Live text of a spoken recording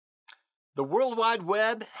The World Wide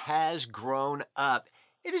Web has grown up.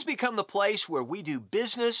 It has become the place where we do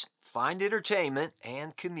business, find entertainment,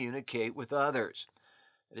 and communicate with others.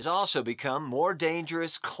 It has also become more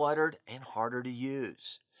dangerous, cluttered, and harder to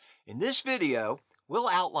use. In this video, we'll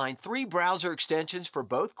outline 3 browser extensions for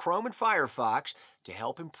both Chrome and Firefox to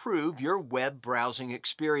help improve your web browsing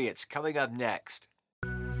experience. Coming up next.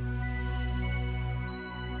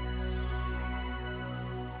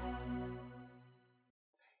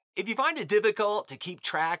 If you find it difficult to keep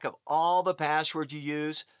track of all the passwords you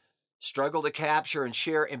use, struggle to capture and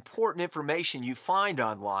share important information you find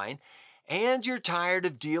online, and you're tired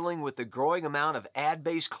of dealing with the growing amount of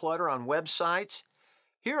ad-based clutter on websites,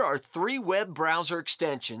 here are 3 web browser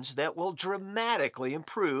extensions that will dramatically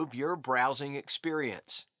improve your browsing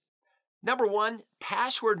experience. Number 1,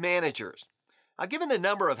 password managers. Now, given the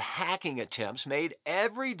number of hacking attempts made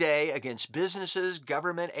every day against businesses,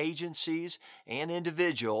 government agencies, and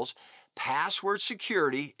individuals, password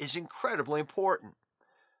security is incredibly important.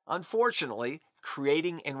 Unfortunately,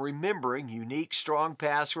 creating and remembering unique, strong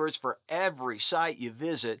passwords for every site you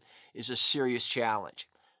visit is a serious challenge.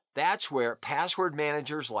 That's where password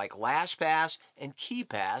managers like Lastpass and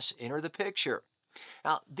Keepass enter the picture.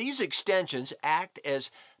 Now, these extensions act as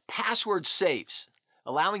password safes,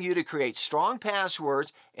 allowing you to create strong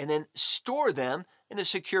passwords and then store them in a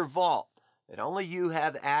secure vault that only you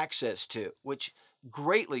have access to, which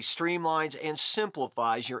greatly streamlines and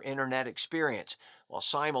simplifies your internet experience while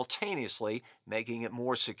simultaneously making it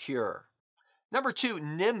more secure. Number 2,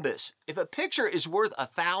 Nimbus. If a picture is worth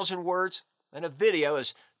 1,000 words, then a video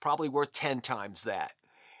is probably worth 10 times that.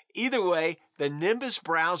 Either way, the Nimbus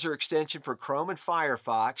browser extension for Chrome and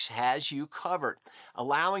Firefox has you covered,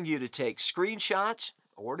 allowing you to take screenshots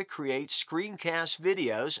or to create screencast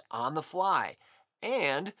videos on the fly,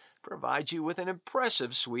 and provides you with an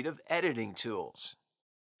impressive suite of editing tools.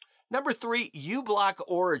 Number 3, uBlock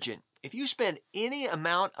Origin. If you spend any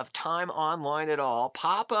amount of time online at all,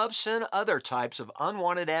 pop-ups and other types of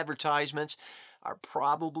unwanted advertisements are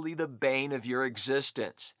probably the bane of your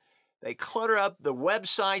existence. They clutter up the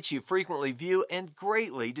websites you frequently view and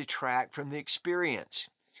greatly detract from the experience.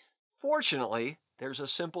 Fortunately, there's a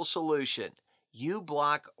simple solution.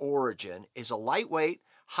 uBlock Origin is a lightweight,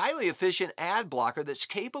 highly efficient ad blocker that's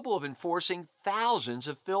capable of enforcing thousands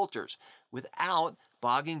of filters without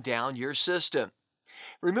bogging down your system.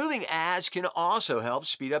 Removing ads can also help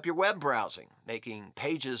speed up your web browsing, making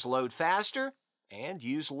pages load faster and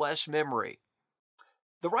use less memory.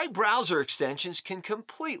 The right browser extensions can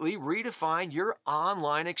completely redefine your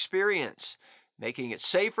online experience, making it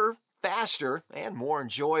safer, faster, and more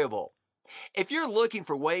enjoyable. If you're looking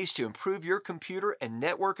for ways to improve your computer and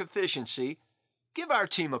network efficiency, give our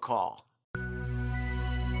team a call.